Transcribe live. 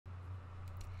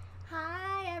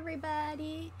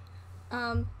everybody.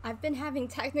 I've been having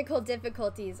technical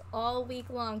difficulties all week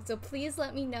long, so please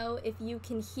let me know if you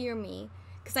can hear me.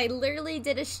 Because I literally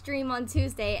did a stream on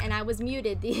Tuesday and I was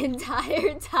muted the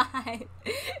entire time.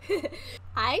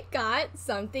 I got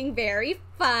something very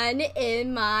fun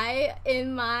in my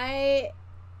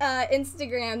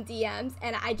Instagram DMs,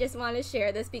 and I just want to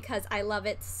share this because I love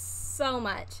it so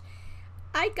much.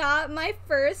 I got my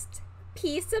first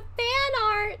piece of fan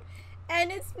art,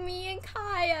 and it's me and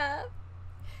Kaya.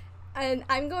 And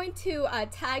I'm going to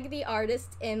tag the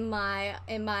artist in my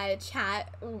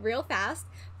chat real fast.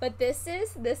 But this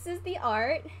is the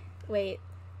art. Wait,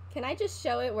 can I just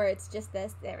show it where it's just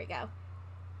this? There we go.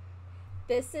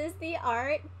 This is the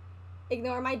art.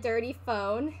 Ignore my dirty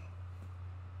phone.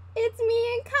 It's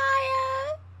me and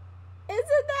Kaya.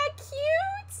 Isn't that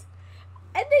cute?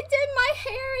 And they did my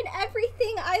hair and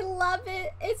everything. I love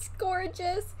it. It's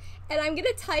gorgeous. And I'm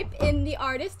gonna type in the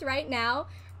artist right now.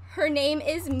 Her name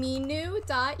is minu.hime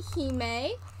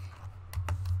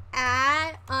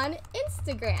on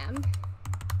Instagram.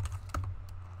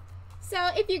 So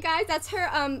if you guys, that's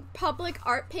her public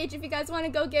art page. If you guys want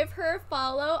to go give her a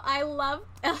follow, I love,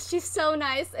 oh, she's so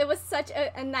nice. It was such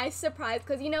a nice surprise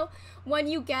because, you know, when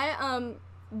you get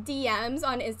DMs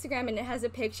on Instagram and it has a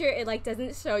picture, it like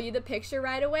doesn't show you the picture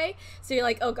right away. So you're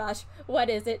like, oh gosh, what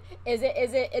is it? Is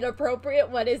it inappropriate?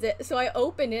 What is it? So I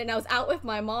opened it and I was out with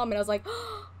my mom and I was like,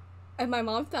 oh. And my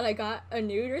mom thought I got a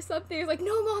nude or something. I was like,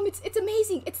 no, Mom, it's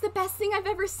amazing. It's the best thing I've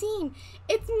ever seen.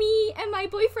 It's me and my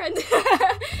boyfriend.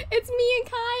 It's me and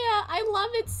Kaya. I love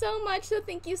it so much. So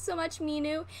thank you so much,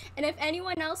 Minu. And if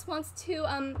anyone else wants to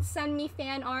send me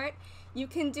fan art, you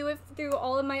can do it through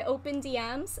all of my open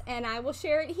DMs, and I will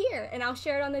share it here. And I'll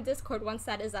share it on the Discord once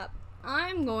that is up.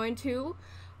 I'm going to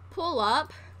pull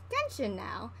up Genshin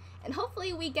now. And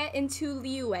hopefully we get into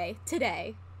Liyue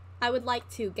today. I would like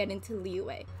to get into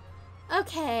Liyue.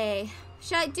 Okay,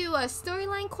 should I do a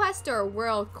storyline quest or a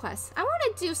world quest? I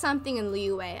want to do something in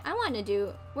Liyue. I want to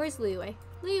do, where's Liyue?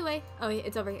 Liyue, oh,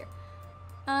 it's over here.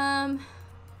 I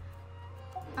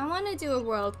want to do a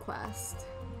world quest.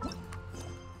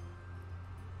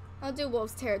 I'll do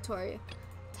Wolf's Territory.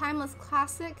 Timeless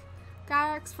Classic.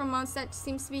 Gyrax from Mondstadt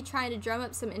seems to be trying to drum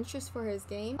up some interest for his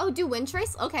game. Oh, do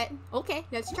Windtrace? Okay,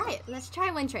 let's try it. Let's try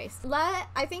Windtrace.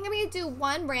 I think I'm gonna do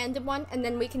one random one, and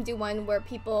then we can do one where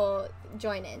people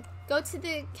join in. Go to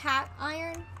the cat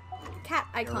icon.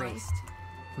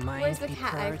 Where's the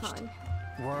cat icon?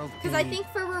 Because I think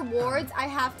for rewards, I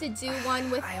have to do one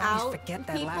without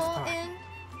people in.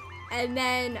 And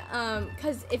then,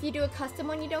 because if you do a custom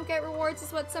one, you don't get rewards,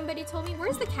 is what somebody told me.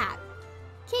 Where's the cat?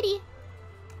 Kitty.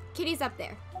 Kitty's up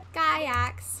there.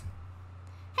 Gyrax.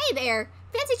 Hey there!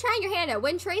 Fancy trying your hand at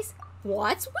Windtrace?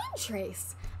 What's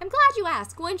Windtrace? I'm glad you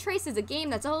asked. Windtrace is a game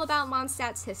that's all about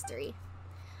Mondstadt's history.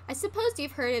 I suppose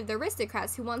you've heard of the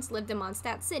aristocrats who once lived in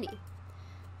Mondstadt City.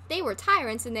 They were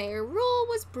tyrants and their rule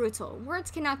was brutal.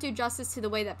 Words cannot do justice to the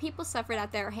way that people suffered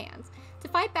at their hands. To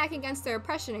fight back against their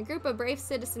oppression, a group of brave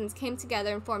citizens came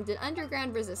together and formed an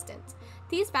underground resistance.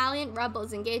 These valiant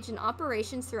rebels engaged in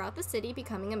operations throughout the city,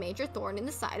 becoming a major thorn in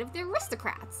the side of the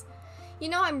aristocrats. You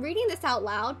know, I'm reading this out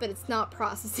loud, but it's not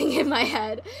processing in my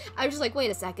head. I'm just like,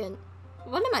 wait a second.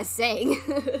 What am I saying?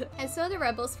 And so the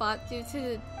rebels fought due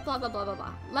to blah, blah, blah, blah,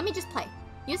 blah. Let me just play.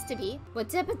 Used to be.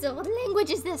 What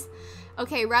language is this?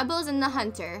 Okay, rebels and the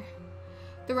hunter.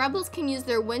 The rebels can use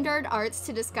their wind art arts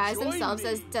to disguise themselves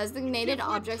as designated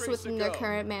objects within their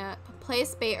current map,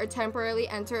 place bait, or temporarily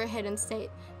enter a hidden state.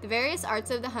 The various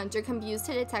arts of the hunter can be used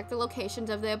to detect the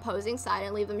locations of the opposing side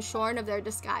and leave them shorn of their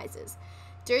disguises.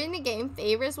 During the game,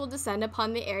 favors will descend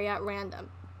upon the area at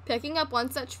random. Picking up one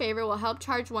such favor will help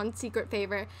charge one secret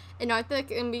favor, an art that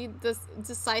can be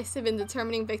decisive in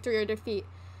determining victory or defeat.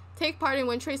 Take part in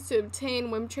Windtrace to obtain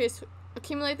Windtrace.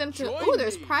 Accumulate them to. Oh,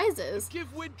 there's prizes.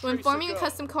 When forming a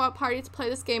custom co-op party to play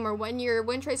this game, or when your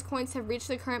Windtrace coins have reached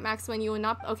the current maximum, you will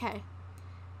not. Okay.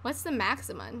 What's the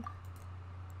maximum?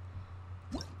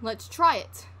 Let's try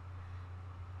it.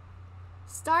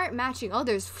 Start matching. Oh,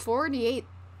 there's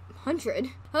 4,800.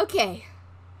 Okay.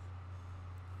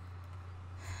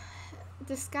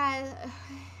 Disguise.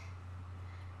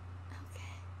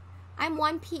 Okay. I'm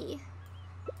 1P.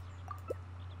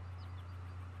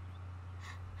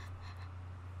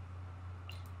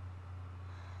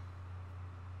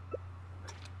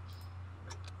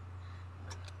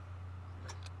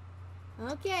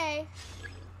 Okay.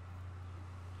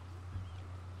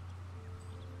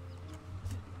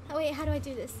 Oh wait, how do I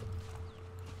do this?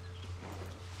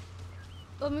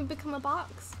 Let me become a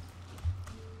box.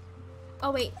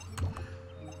 Oh wait.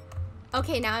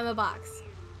 Okay, now I'm a box.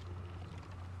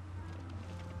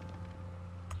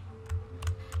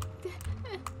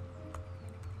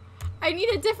 I need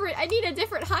a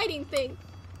different hiding thing.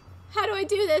 How do I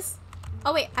do this?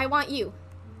 Oh wait, I want you.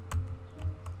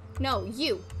 No,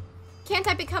 you. Can't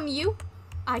I become you?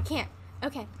 I can't.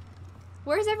 Okay.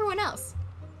 Where's everyone else?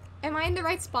 Am I in the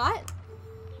right spot?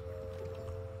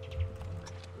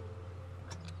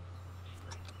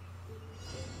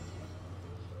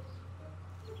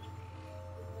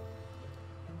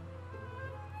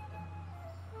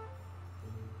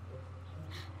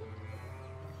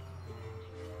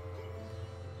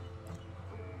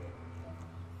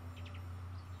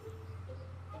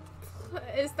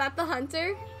 Is that the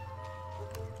hunter?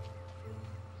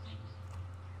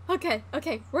 Okay,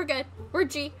 okay, we're good. We're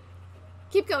G.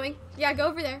 Keep going. Yeah, go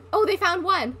over there. Oh, they found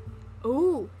one.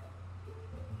 Ooh.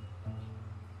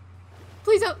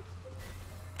 Please don't.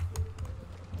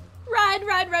 Run,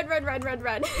 run, run, run, run, run,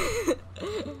 run.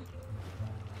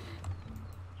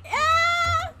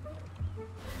 Ah!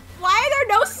 Why are there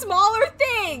no smaller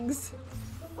things?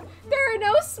 There are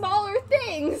no smaller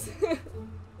things.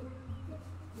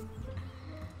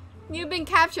 You've been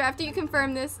captured after you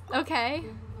confirm this. Okay.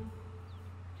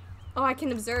 Oh, I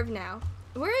can observe now.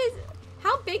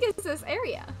 How big is this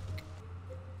area?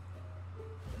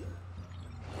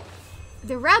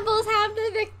 The rebels have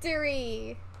the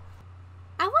victory.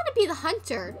 I want to be the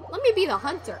hunter. Let me be the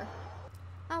hunter.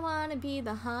 I want to be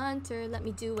the hunter. Let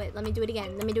me do it. Let me do it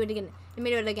again. Let me do it again. Let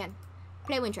me do it again.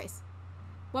 Play Windtrace.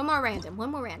 One more random.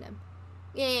 One more random.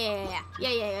 Yeah.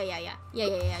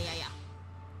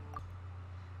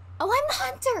 Oh, I'm the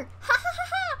hunter! Ha ha ha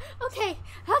ha! Okay,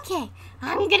 okay.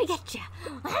 I'm gonna get you.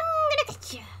 I'm gonna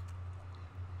get you.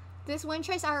 This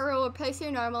Windtrace art will replace your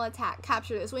normal attack.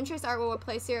 Capture this. Windtrace art will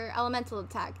replace your elemental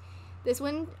attack. This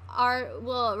wind art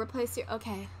will replace your...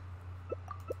 Okay.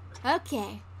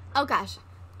 Okay. Oh gosh.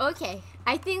 Okay.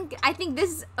 I think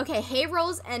this is... Okay, hay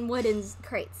rolls and wooden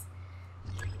crates.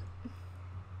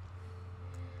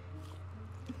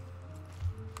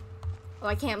 Oh,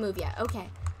 I can't move yet. Okay.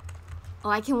 Oh,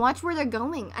 I can watch where they're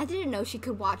going. I didn't know she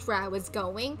could watch where I was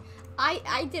going.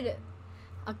 I did it.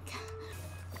 Okay.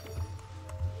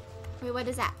 Wait, what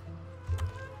is that?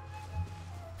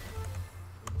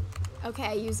 Okay,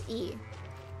 I use E.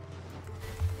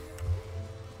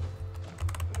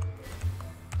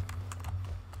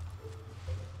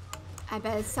 I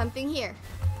bet it's something here.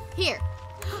 Here.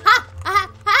 Ah!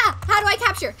 Ah! Ah! How do I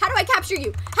capture? How do I capture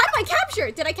you? How do I capture?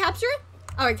 Did I capture it?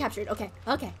 Oh, I captured. Okay.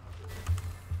 Okay.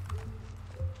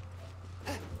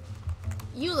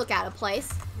 You look out of place.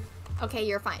 Okay,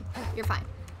 you're fine. You're fine.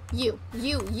 You.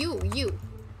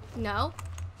 No.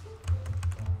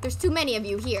 There's too many of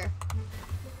you here.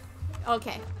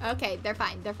 Okay. Okay, they're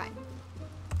fine. They're fine.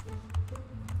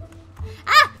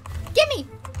 Ah! Gimme!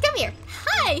 Come here.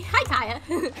 Hi! Hi, Kaya.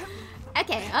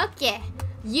 Okay, okay.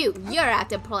 You're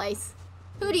out of place.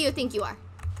 Who do you think you are?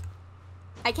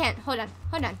 I can't. Hold on.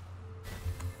 Hold on.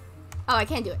 Oh, I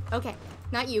can't do it. Okay.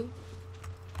 Not you.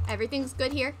 Everything's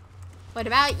good here. What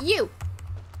about you?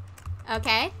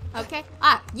 Okay, okay.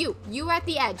 Ah, you at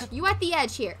the edge. You at the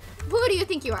edge here. Who do you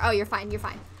think you are? Oh, you're fine, you're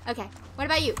fine. Okay, what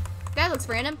about you? That looks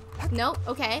random. No,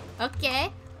 okay,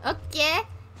 okay, okay.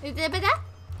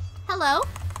 Hello?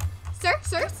 Sir,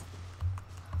 sirs?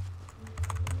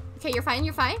 Okay, you're fine,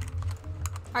 you're fine.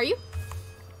 Are you?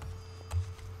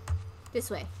 This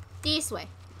way, this way.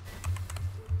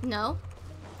 No.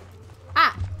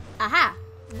 Ah, aha.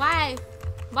 Why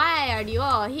are you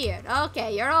all here?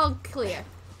 Okay, you're all clear.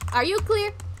 Are you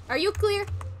clear? Are you clear?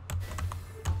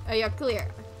 Oh, you're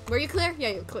clear. Were you clear?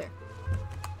 Yeah, you're clear.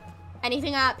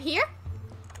 Anything up here?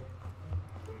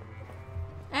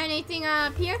 Anything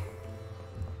up here?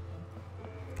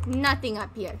 Nothing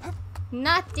up here.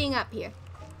 Nothing up here.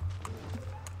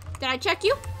 Did I check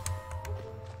you?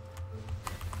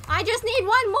 I just need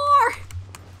one more!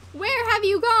 Where have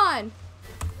you gone?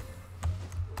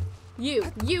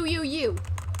 You.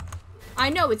 I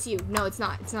know it's you. No, it's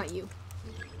not. It's not you.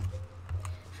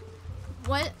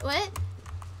 What?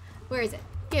 Where is it?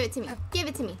 Give it to me. Give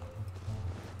it to me.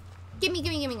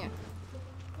 Gimme.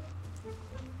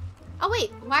 Oh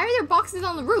wait, why are there boxes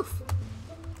on the roof?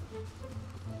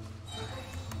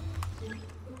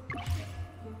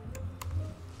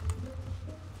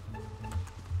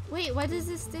 Wait, what does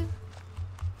this do?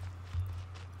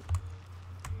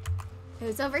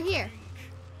 It's over here.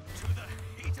 To the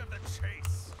heat of the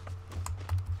chase.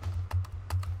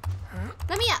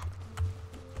 Let me up.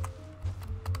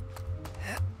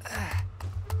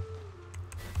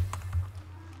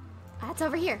 That's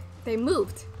over here. They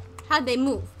moved. How'd they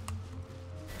move?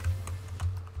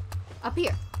 Up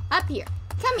here. Up here.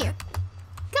 Come here.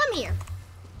 Come here.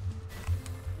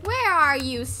 Where are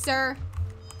you, sir?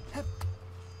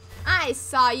 I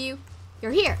saw you.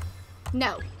 You're here.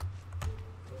 No.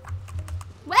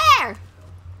 Where?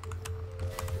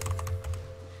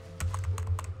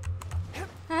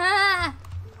 Ah.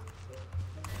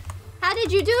 How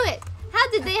did you do it? How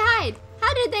did they hide?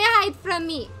 How did they hide from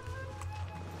me?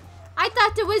 I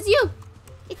thought it was you.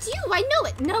 It's you. I know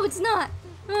it. No, it's not.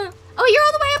 Oh, you're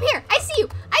all the way up here. I see you.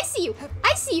 I see you.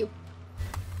 I see you.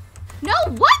 No,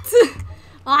 what?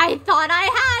 I thought I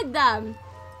had them.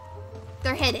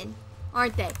 They're hidden,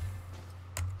 aren't they?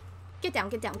 Get down,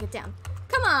 get down, get down.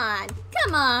 Come on.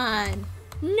 Come on.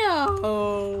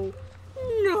 No.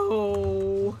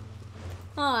 No.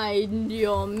 Ay,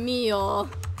 Dios mío.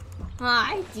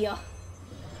 Ay, Dios.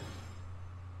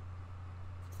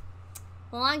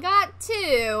 Well, I got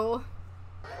 2.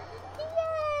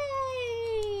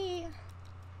 Yay!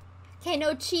 Okay,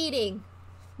 no cheating.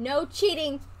 No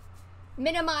cheating.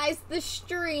 Minimize the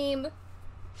stream.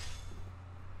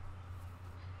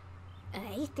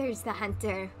 Hey, there's the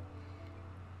hunter.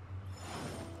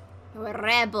 We're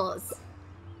rebels.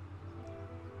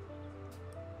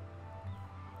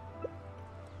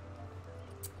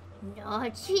 No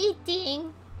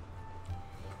cheating.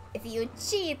 If you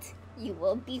cheat, you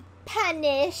will be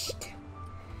punished.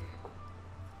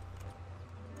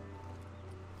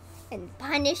 And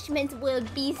punishment will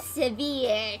be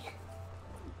severe.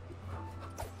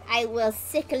 I will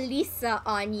sick Lisa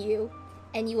on you,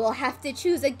 and you will have to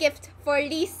choose a gift for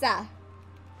Lisa.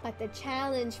 But the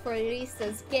challenge for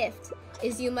Lisa's gift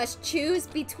is you must choose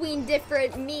between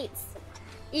different meats,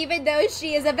 even though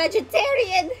she is a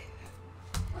vegetarian.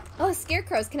 Oh,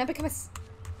 scarecrows. Can I become a...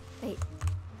 Wait.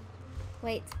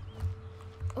 Wait.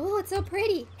 Oh, it's so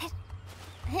pretty.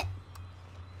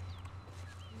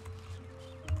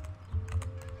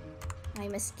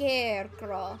 I'm a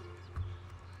scarecrow.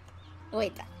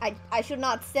 Wait, I should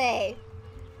not say.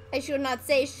 I should not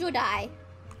say, should I?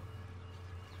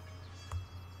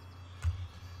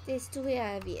 This is too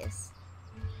obvious.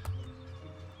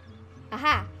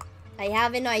 Aha! I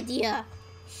have an idea.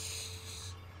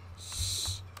 Shh.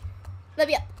 Shh. Let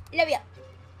me up. Let me up.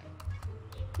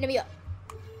 Let me up.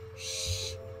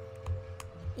 Shh.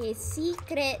 A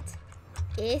secret.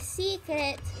 A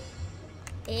secret.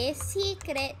 A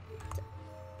secret.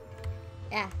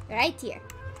 Yeah, right here.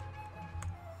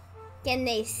 Can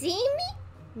they see me?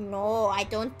 No, I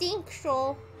don't think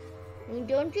so. I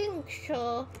don't think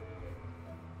so.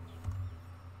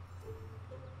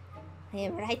 I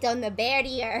am right on the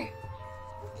barrier.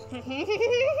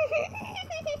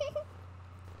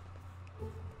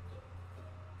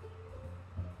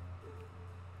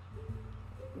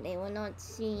 They will not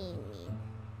see me.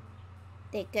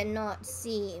 They cannot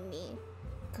see me,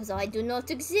 because I do not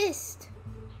exist.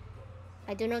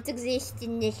 I do not exist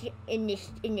in this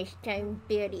time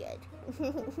period.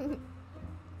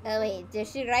 Oh wait,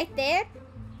 is she right there?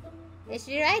 Is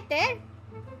she right there?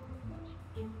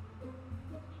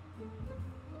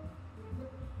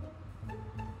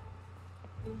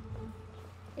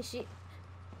 Is she?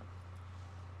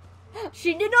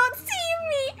 She did not see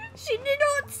me! She did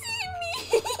not see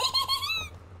me!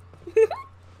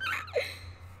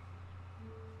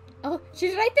 Oh,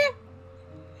 she's right there!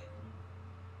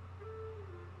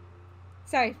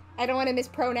 Sorry, I don't want to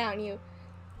mispronounce you.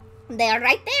 They are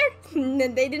right there!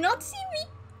 They did not see me!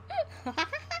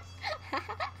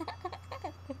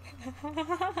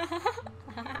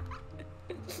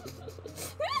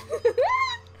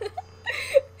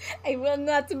 I will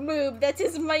not move. That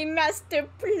is my master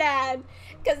plan.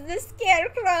 Because the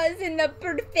scarecrow is in the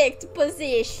perfect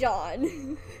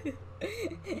position.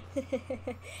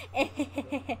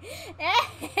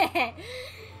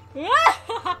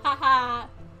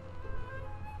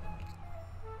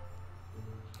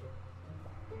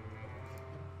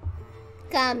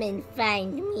 Come and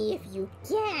find me if you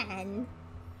can.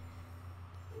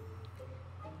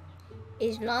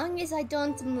 As long as I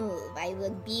don't move, I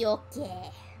will be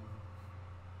okay.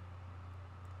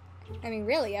 I mean,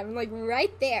 really, I'm like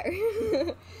right there.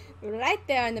 Right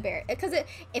there on the barrier. Because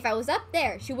if I was up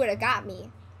there, she would have got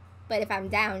me. But if I'm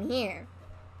down here,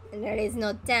 there is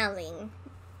no telling.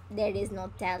 There is no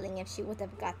telling if she would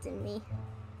have gotten me.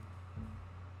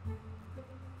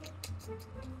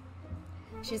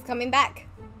 She's coming back.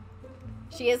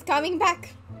 She is coming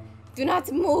back. Do not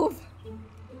move.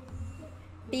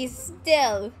 Be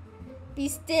still. Be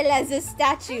still as a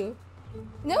statue.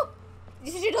 No.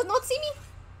 She does not see me.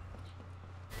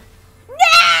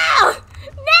 No!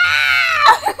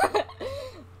 No!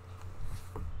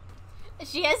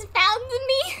 She has found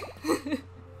me.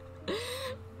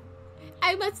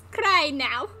 I must cry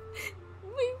now.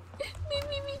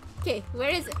 Okay, where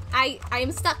is it? I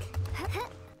am stuck.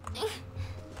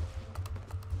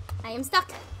 I am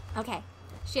stuck. Okay.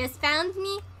 She has found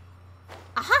me.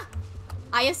 Aha!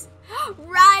 I just...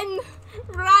 Run!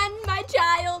 Run, my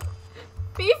child!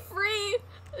 Be free!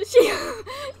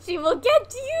 She will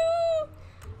get you!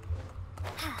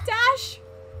 Dash!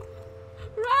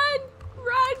 Run!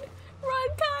 Run! Run,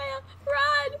 Kaya!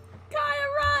 Run! Kaya,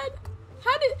 run!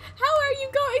 How are you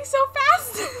going so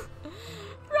fast?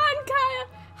 Run, Kaya!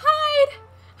 Hide!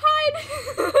 Hide!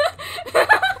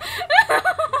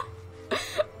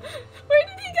 Where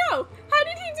did he go? How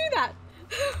did he do that?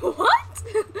 What?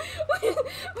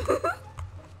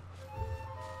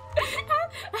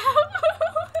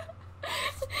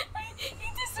 He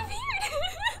disappeared.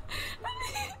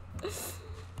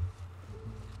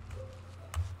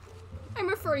 I'm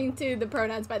referring to the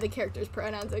pronouns by the character's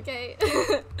pronouns, okay?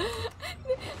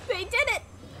 They did it!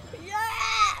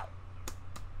 Yeah!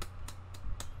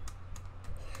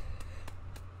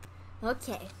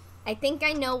 Okay, I think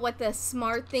I know what the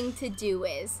smart thing to do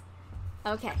is.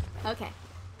 Okay.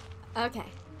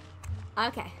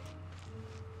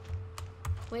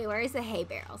 Wait, where is the hay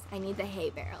barrels? I need the hay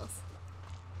barrels.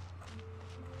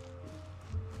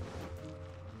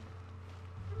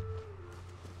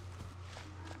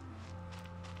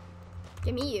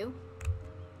 Give me you.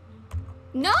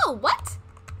 No, what?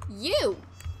 You.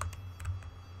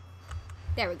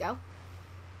 There we go.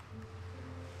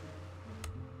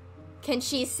 Can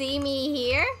she see me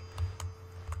here?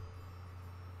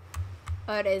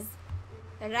 Or is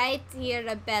right here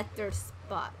a better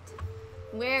spot?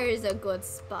 Where is a good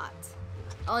spot?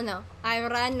 Oh no, I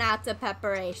ran out of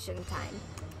preparation time.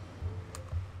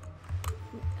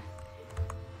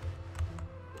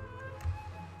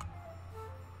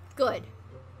 Good.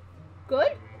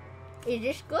 Good? Is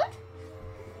this good?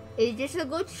 Is this a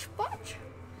good spot?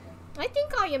 I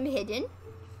think I am hidden.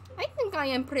 I think I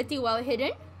am pretty well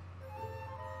hidden.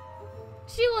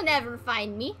 She will never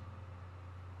find me.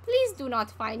 Please do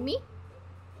not find me.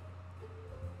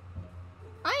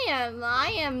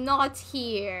 I am not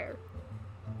here.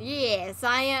 Yes,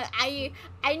 I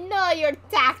know your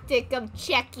tactic of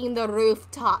checking the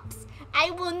rooftops.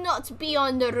 I will not be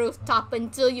on the rooftop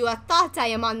until you have thought I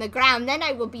am on the ground. Then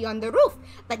I will be on the roof.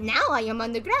 But now I am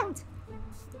on the ground.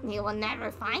 You will never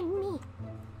find me.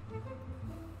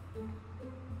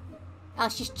 Oh,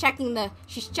 she's checking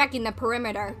the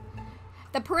perimeter.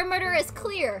 The perimeter is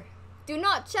clear. Do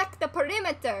not check the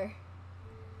perimeter.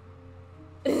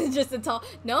 Just a tall.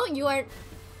 No, you aren't.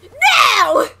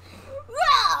 No!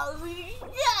 No!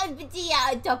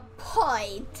 The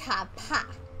point, Papa.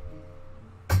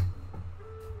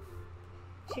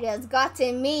 She has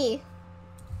gotten me.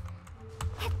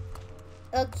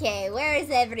 Okay, where is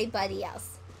everybody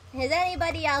else? Has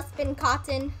anybody else been caught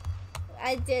in?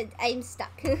 I'm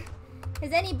stuck.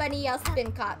 Has anybody else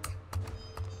been caught?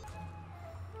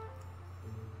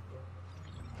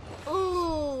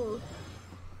 Ooh.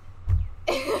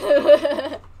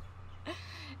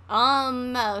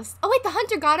 Almost. Oh wait, the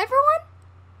hunter got everyone?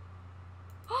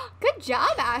 Good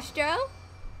job, Astro.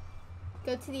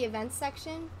 Go to the events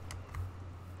section.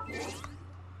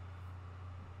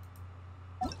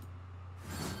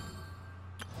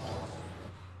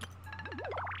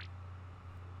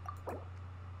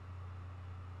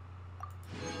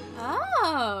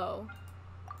 Oh.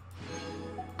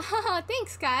 Oh,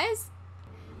 thanks, guys.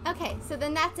 Okay, so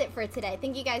then that's it for today.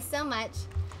 Thank you guys so much.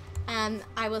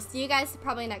 I will see you guys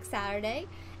probably next Saturday.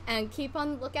 And keep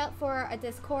on the lookout for a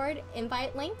Discord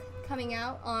invite link coming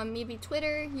out on maybe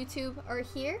Twitter, YouTube, or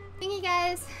here. Thank you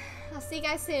guys. I'll see you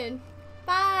guys soon.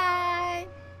 Bye!